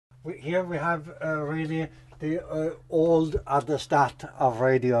Here we have really the old at the start of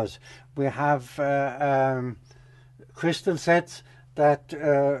radios. We have crystal sets that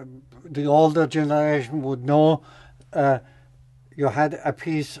the older generation would know. You had a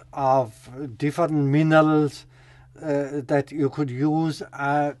piece of different minerals that you could use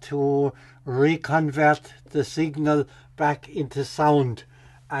to reconvert the signal back into sound,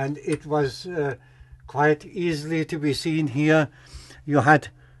 and it was quite easily to be seen here. You had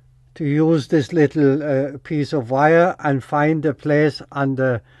to use this little piece of wire and find a place on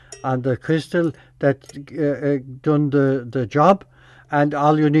the crystal that done the job, and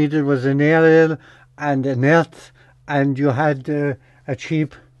all you needed was an aerial and an earth, and you had a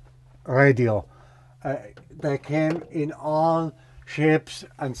cheap radio. They came in all shapes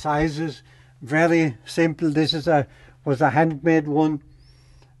and sizes, very simple. This was a handmade one,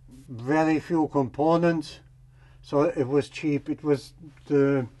 very few components, so it was cheap. It was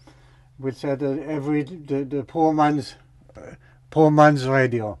the poor man's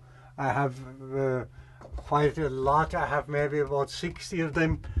radio. I have quite a lot. I have maybe about 60 of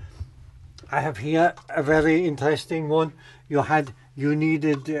them. I have here a very interesting one. You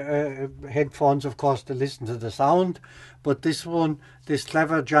needed headphones, of course, to listen to the sound, but this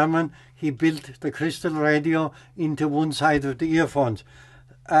clever German, he built the crystal radio into one side of the earphones,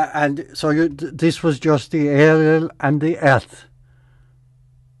 and so this was just the aerial and the earth.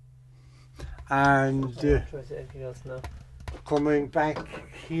 And coming back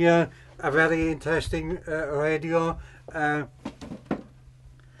here, a very interesting radio.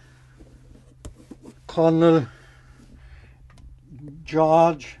 Colonel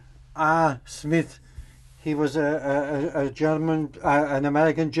George R. Smith, he was a German, an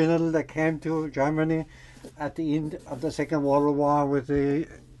American general that came to Germany at the end of the Second World War with the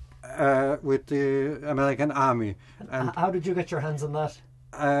American Army. And how did you get your hands on that?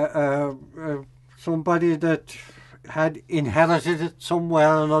 Somebody that had inherited it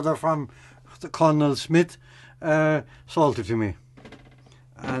somewhere or another from the Colonel Smith sold it to me,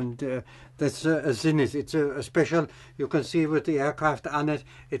 and that's a Zenith. It's a special, you can see with the aircraft on it,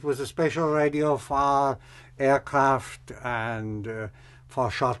 it was a special radio for aircraft and for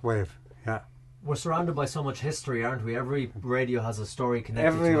shortwave. Yeah. We're surrounded by so much history, aren't we? Every radio has a story connected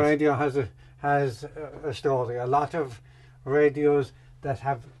Every to it. radio has a story. A lot of radios that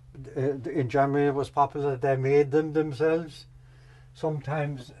have in Germany was popular, they made them themselves.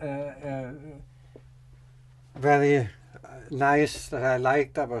 Sometimes very nice that I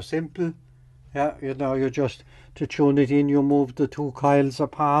liked, that were simple. Yeah, you just, to tune it in, you move the two coils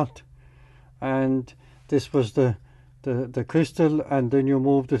apart, and this was the crystal, and then you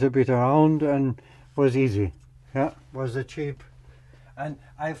moved it a bit around, and was easy. Yeah, was a cheap. And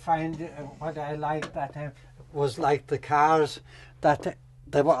I find what I liked that time was like the cars, that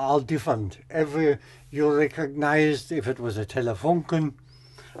they were all different. You recognized if it was a Telefunken.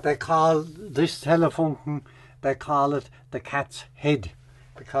 They call this Telefunken, they call it the cat's head,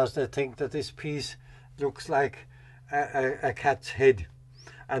 because they think that this piece looks like a cat's head.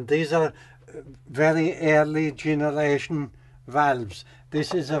 And these are very early generation valves.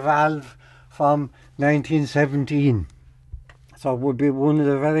 This is a valve from 1917. So it would be one of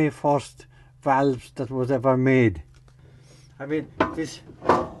the very first valves that was ever made. I mean, this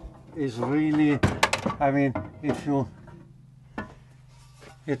is really, I mean,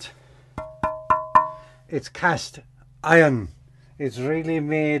 it's cast iron. It's really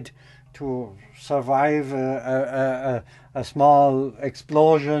made to survive a small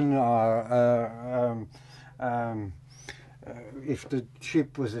explosion, or if the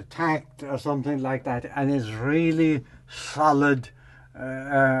ship was attacked or something like that. And it's really solid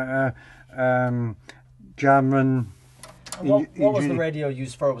German. What was the radio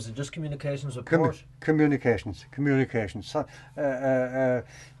used for? Was it just communications with port? Communications. So,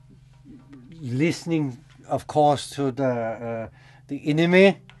 listening, of course, to the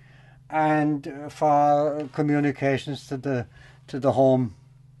enemy, and for communications to the home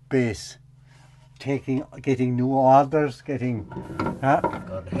base, getting new orders, getting.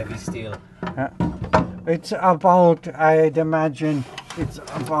 God, heavy steel. It's about, I'd imagine, it's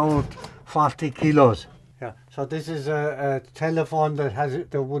about 40 kilos. Yeah. So this is a telephone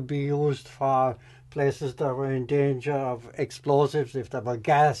that would be used for places that were in danger of explosives, if there were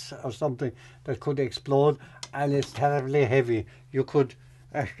gas or something that could explode, and it's terribly heavy.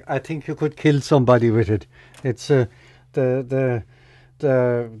 I think you could kill somebody with it. It's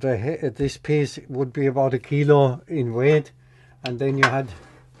this piece would be about 1 kilo in weight, and then you had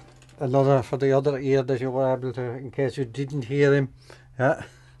another for the other ear that you were able to, in case you didn't hear him. Yeah.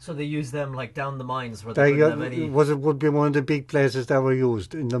 So they use them like down the mines where They they wouldn't have any. would be one of the big places that were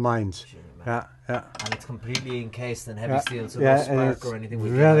used in the mines. Yeah. And it's completely encased in heavy steel, so yeah, no spark and it's or anything.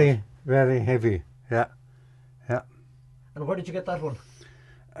 Would very heavy. Yeah. And where did you get that one?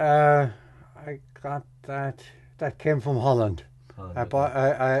 I got that. That came from Holland. I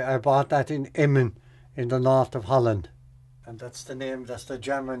bought that in Emmen, in the north of Holland, and that's the name. That's the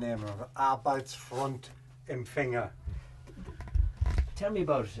German name of Arbeitsfrontempfänger. Tell me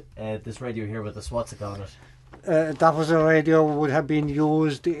about this radio here with the swastika on it. That was a radio would have been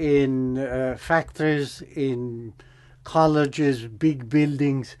used in factories, in colleges, big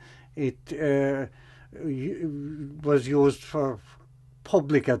buildings. It was used for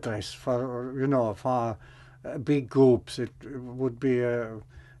public address, for big groups. It would be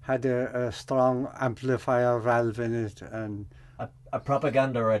had a strong amplifier valve in it, and a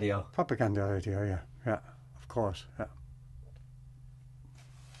propaganda radio. Propaganda radio, yeah, of course, yeah.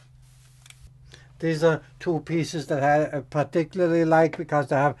 These are two pieces that I particularly like because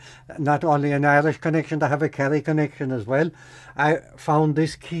they have not only an Irish connection, they have a Kerry connection as well. I found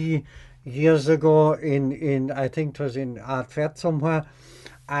this key years ago in I think it was in Ardfert somewhere,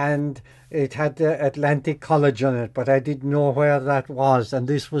 and it had the Atlantic College on it, but I didn't know where that was, and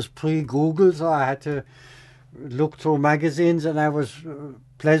this was pre-Google, so I had to look through magazines, and I was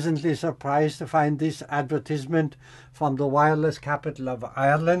pleasantly surprised to find this advertisement from the wireless capital of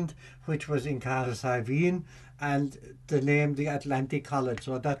Ireland, which was in Carasavine, and the name the Atlantic College.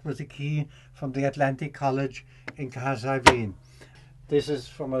 So that was the key from the Atlantic College in Carasavine. This is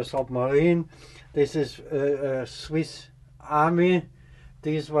from a submarine. This is a Swiss Army.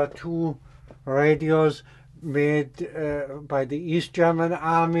 These were two radios made by the East German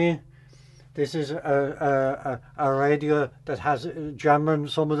Army. This is a radio that has German.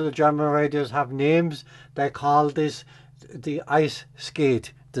 Some of the German radios have names. They call this the ice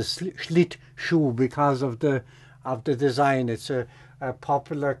skate, the Schlittschuh, because of the design. It's a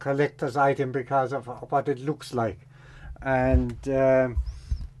popular collector's item because of what it looks like. And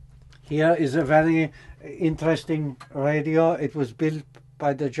here is a very interesting radio. It was built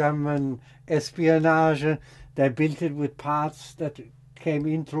by the German espionage. They built it with parts that came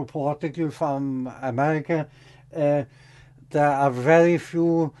in through Portugal from America. There are very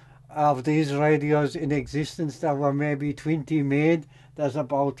few of these radios in existence. There were maybe 20 made. There's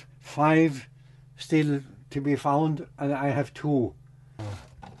about 5 still to be found, and I have 2.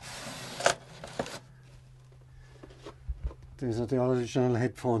 These are the original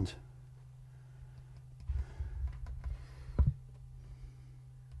headphones.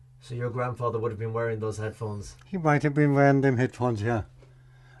 So your grandfather would have been wearing those headphones? He might have been wearing them headphones, yeah.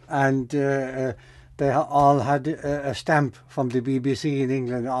 And they all had a stamp from the BBC in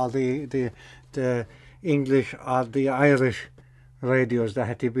England. All the English or the Irish radios, they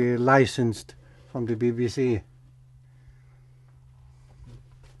had to be licensed from the BBC.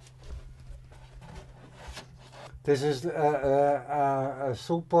 This is a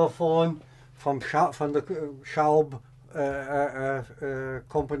superphone from the Schaub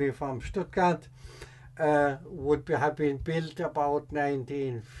company from Stuttgart. Would have been built about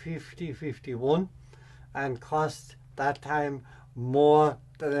 1950-51 and cost that time more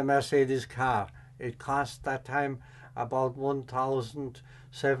than a Mercedes car. It cost that time about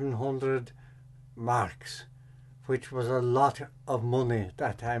 1,700 marks, which was a lot of money at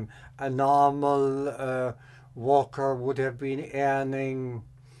that time. A normal worker would have been earning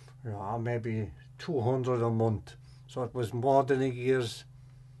maybe 200 a month, so it was more than a year's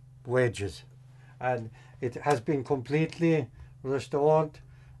wages. And it has been completely restored.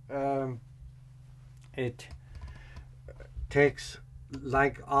 It takes,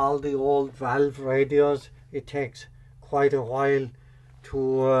 like all the old valve radios, it takes quite a while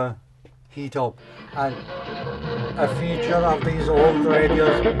to heat up. And a feature of these old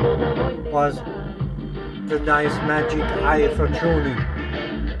radios was the nice magic eye for tuning.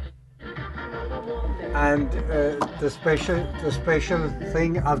 And the special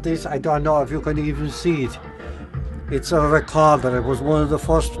thing of this, I don't know if you can even see it. It's a recorder. It was one of the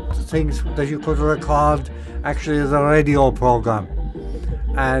first things that you could record, actually, the radio program.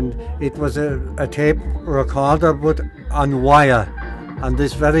 And it was a tape recorder, but on wire, on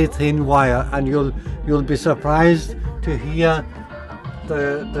this very thin wire. And you'll be surprised to hear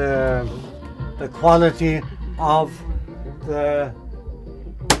the quality of the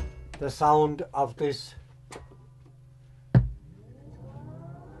sound of this.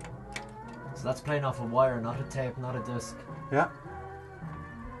 So that's playing off a wire, not a tape, not a disc. Yeah.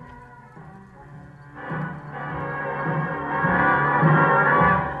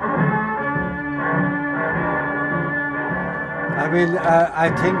 mean, I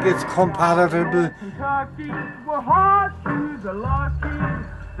think it's compatible. Kentucky, where horseshoes are lucky.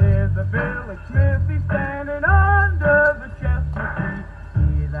 There's a village smithy standing under the chestnut tree.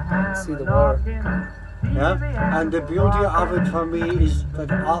 Hear the hammer knocking. Yeah, and the beauty of it for me is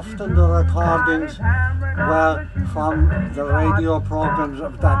that often the recordings were from the radio programs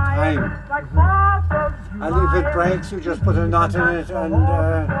of that time. And if it breaks, you just put a knot in it and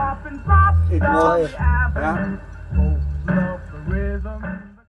it works. Yeah.